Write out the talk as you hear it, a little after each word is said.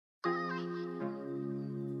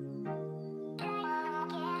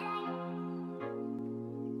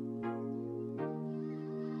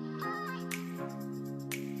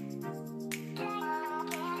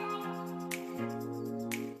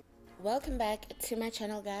Welcome back to my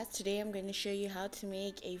channel, guys. Today I'm going to show you how to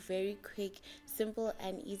make a very quick, simple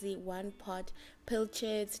and easy one pot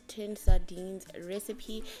pilchards tinned sardines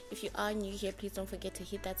recipe. If you are new here, please don't forget to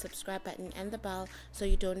hit that subscribe button and the bell so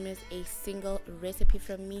you don't miss a single recipe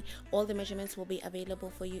from me. All the measurements will be available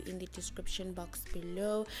for you in the description box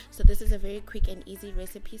below. So this is a very quick and easy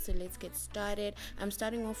recipe, so let's get started. I'm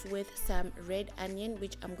starting off with some red onion,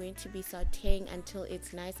 which I'm going to be sauteing until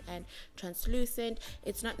it's nice and translucent.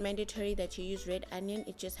 It's not mandatory that you use red onion,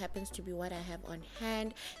 it just happens to be what I have on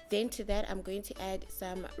hand. Then to that I'm going to add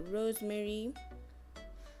some rosemary.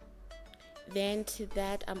 Then to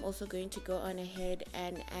that I'm also going to go on ahead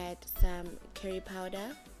and add some curry powder.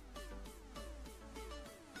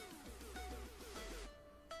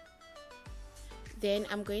 Then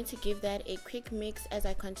I'm going to give that a quick mix as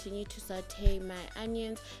I continue to saute my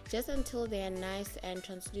onions just until they are nice and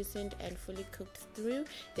translucent and fully cooked through.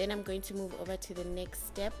 Then I'm going to move over to the next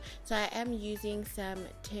step. So I am using some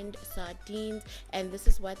tinned sardines and this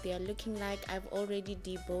is what they are looking like. I've already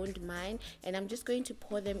deboned mine and I'm just going to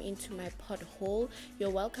pour them into my pot whole.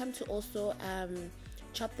 You're welcome to also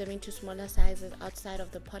chop them into smaller sizes outside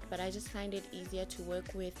of the pot, but I just find it easier to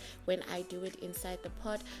work with when I do it inside the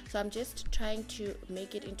pot. So I'm just trying to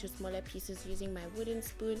make it into smaller pieces using my wooden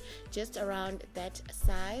spoon, just around that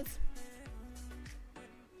size.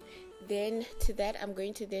 Then to that I'm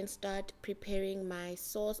going to then start preparing my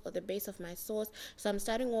sauce, or the base of my sauce. So I'm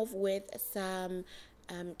starting off with some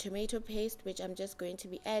tomato paste, which I'm just going to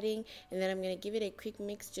be adding, and then I'm going to give it a quick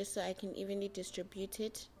mix just so I can evenly distribute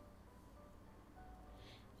it.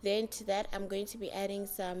 Then to that I'm going to be adding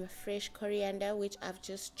some fresh coriander, which I've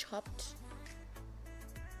just chopped,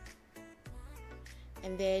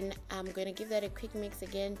 and then I'm going to give that a quick mix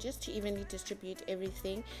again just to evenly distribute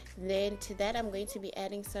everything. Then to that I'm going to be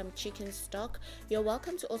adding some chicken stock. You're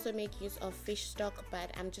welcome to also make use of fish stock, but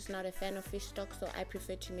I'm just not a fan of fish stock, so I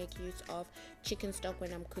prefer to make use of chicken stock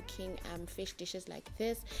when I'm cooking fish dishes like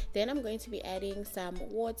this. Then I'm going to be adding some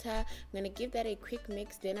water. I'm going to give that a quick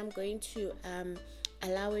mix. Then I'm going to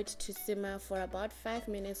allow it to simmer for about 5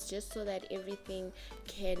 minutes just so that everything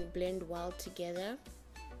can blend well together.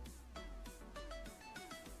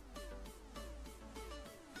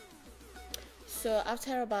 So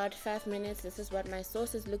after about 5 minutes, this is what my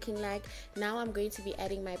sauce is looking like. Now I'm going to be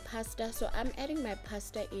adding my pasta. So I'm adding my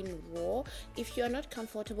pasta in raw. If you're not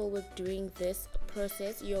comfortable with doing this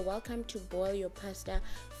process, you're welcome to boil your pasta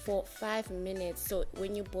for 5 minutes. So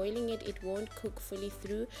when you're boiling it, it won't cook fully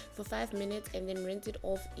through for 5 minutes, and then rinse it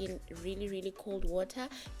off in really cold water.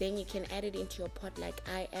 Then you can add it into your pot like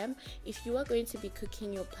I am. If you are going to be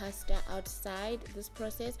cooking your pasta outside this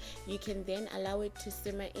process, you can then allow it to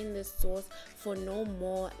simmer in the sauce for no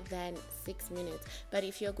more than 6 minutes. But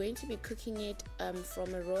if you're going to be cooking it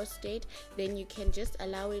from a raw state, then you can just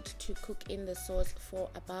allow it to cook in the sauce for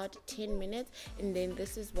about 10 minutes, and then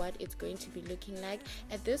this is what it's going to be looking like.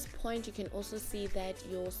 At this point you can also see that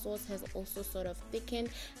your sauce has also sort of thickened.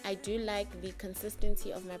 I do like the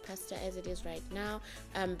consistency of my pasta as it is right now,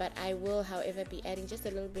 but I will however be adding just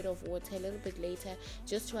a little bit of water a little bit later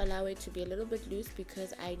just to allow it to be a little bit loose,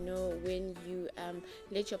 because I know when you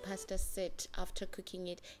let your pasta sit after cooking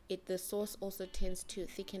it, the sauce also tends to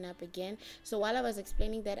thicken up again. So while I was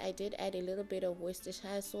explaining that, I did add a little bit of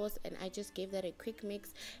Worcestershire sauce and I just gave that a quick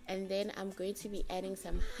mix, and then I'm going to be adding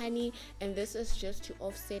some honey, and this is just to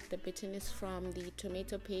offset the bitterness from the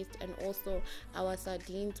tomato paste, and also our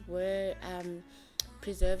sardines were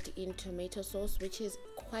preserved in tomato sauce, which is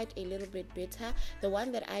quite a little bit bitter. The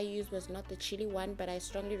one that I used was not the chili one, but I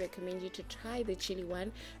strongly recommend you to try the chili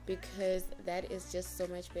one because that is just so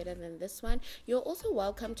much better than this one. You're also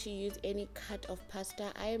welcome to use any cut of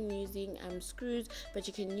pasta. I am using screws, but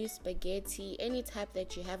you can use spaghetti, any type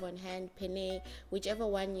that you have on hand, penne, whichever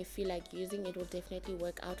one you feel like using, it will definitely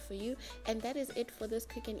work out for you. And that is it for this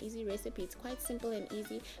quick and easy recipe. It's quite simple and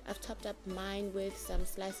easy. I've topped up mine with some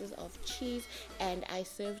slices of cheese, and I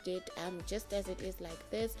served it just as it is, like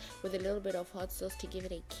this, with a little bit of hot sauce to give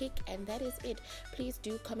it a kick, and that is it. Please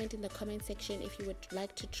do comment in the comment section if you would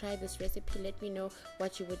like to try this recipe. Let me know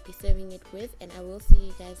what you would be serving it with, and I will see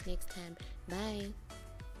you guys next time. Bye.